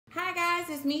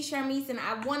it's me, Sharmise, and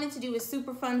I wanted to do a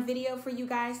super fun video for you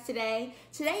guys today.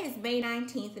 Today is May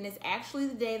 19th, and it's actually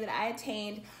the day that I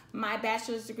attained my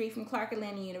bachelor's degree from Clark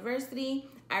Atlanta University.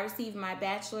 I received my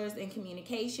bachelor's in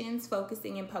communications,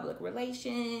 focusing in public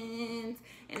relations,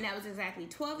 and that was exactly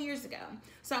 12 years ago.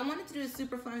 So I wanted to do a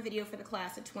super fun video for the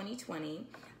class of 2020.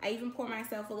 I even poured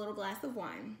myself a little glass of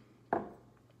wine.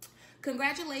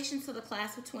 Congratulations to the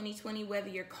class of 2020, whether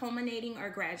you're culminating or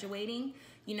graduating.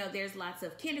 You know, there's lots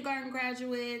of kindergarten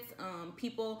graduates,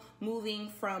 people moving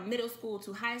from middle school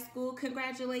to high school.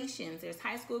 Congratulations. There's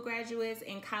high school graduates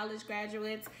and college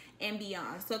graduates and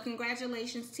beyond. So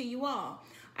congratulations to you all.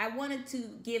 I wanted to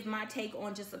give my take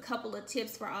on just a couple of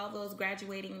tips for all those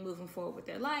graduating and moving forward with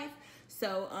their life.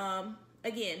 So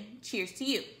again, cheers to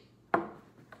you.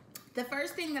 The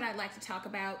first thing that I'd like to talk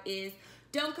about is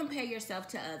don't compare yourself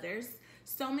to others.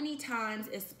 So many times,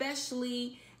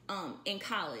 especially in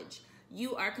college,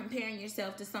 you are comparing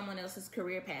yourself to someone else's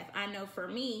career path. I know for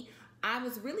me, I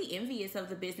was really envious of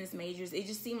the business majors. It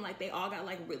just seemed like they all got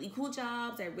like really cool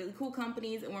jobs at really cool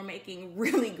companies and were making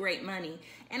really great money.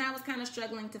 And I was kind of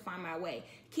struggling to find my way.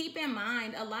 Keep in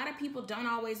mind, a lot of people don't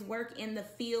always work in the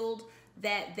field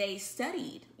that they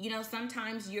studied. You know,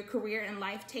 sometimes your career in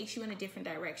life takes you in a different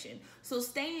direction. So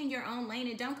stay in your own lane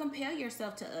and don't compare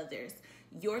yourself to others.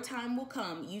 Your time will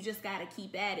come. You just got to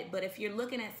keep at it. But if you're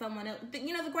looking at someone else,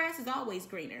 you know, the grass is always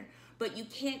greener, but you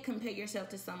can't compare yourself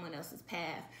to someone else's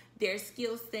path, their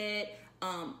skill set,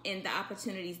 and the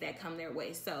opportunities that come their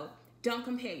way. So don't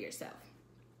compare yourself.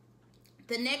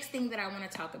 The next thing that I want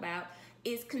to talk about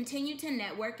is continue to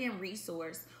network and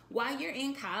resource. While you're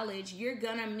in college, you're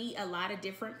gonna meet a lot of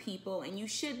different people and you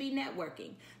should be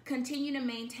networking. Continue to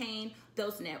maintain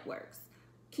those networks.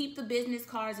 Keep the business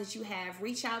cards that you have.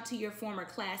 Reach out to your former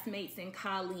classmates and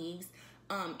colleagues.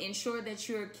 Ensure that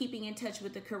you're keeping in touch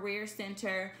with the career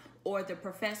center or the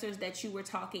professors that you were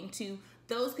talking to.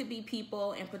 Those could be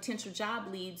people and potential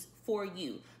job leads for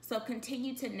you. So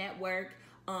continue to network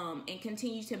and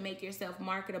continue to make yourself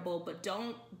marketable, but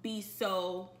don't be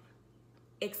so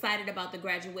excited about the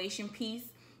graduation piece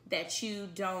that you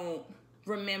don't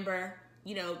remember,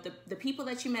 you know, the people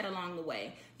that you met along the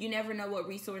way. You never know what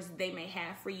resources they may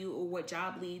have for you or what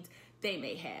job leads they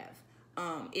may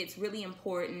have. It's really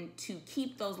important to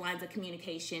keep those lines of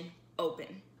communication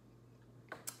open.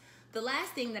 The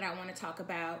last thing that I want to talk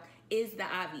about is the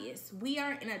obvious. We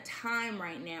are in a time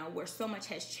right now where so much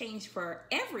has changed for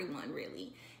everyone,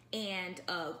 really. And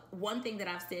one thing that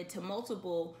I've said to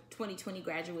multiple 2020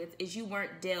 graduates is you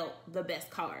weren't dealt the best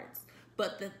cards.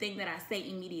 But the thing that I say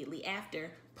immediately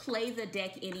after, play the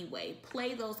deck anyway.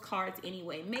 Play those cards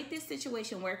anyway. Make this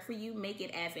situation work for you. Make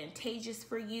it advantageous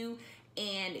for you.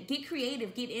 And get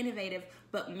creative, get innovative,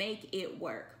 but make it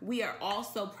work. We are all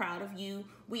so proud of you.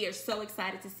 We are so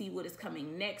excited to see what is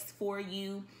coming next for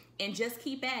you. And just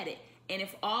keep at it. And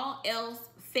if all else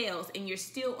fails and you're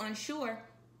still unsure,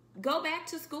 go back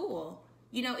to school.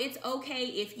 You know, it's okay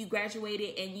if you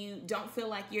graduated and you don't feel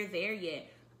like you're there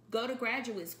yet. Go to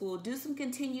graduate school. Do some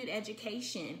continued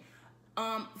education.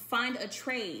 Find a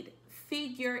trade.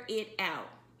 Figure it out.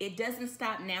 It doesn't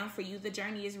stop now for you. The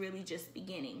journey is really just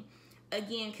beginning.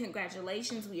 Again,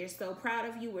 congratulations. We are so proud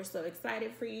of you. We're so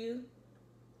excited for you.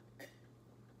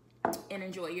 And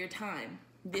enjoy your time.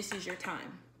 This is your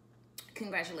time.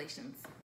 Congratulations.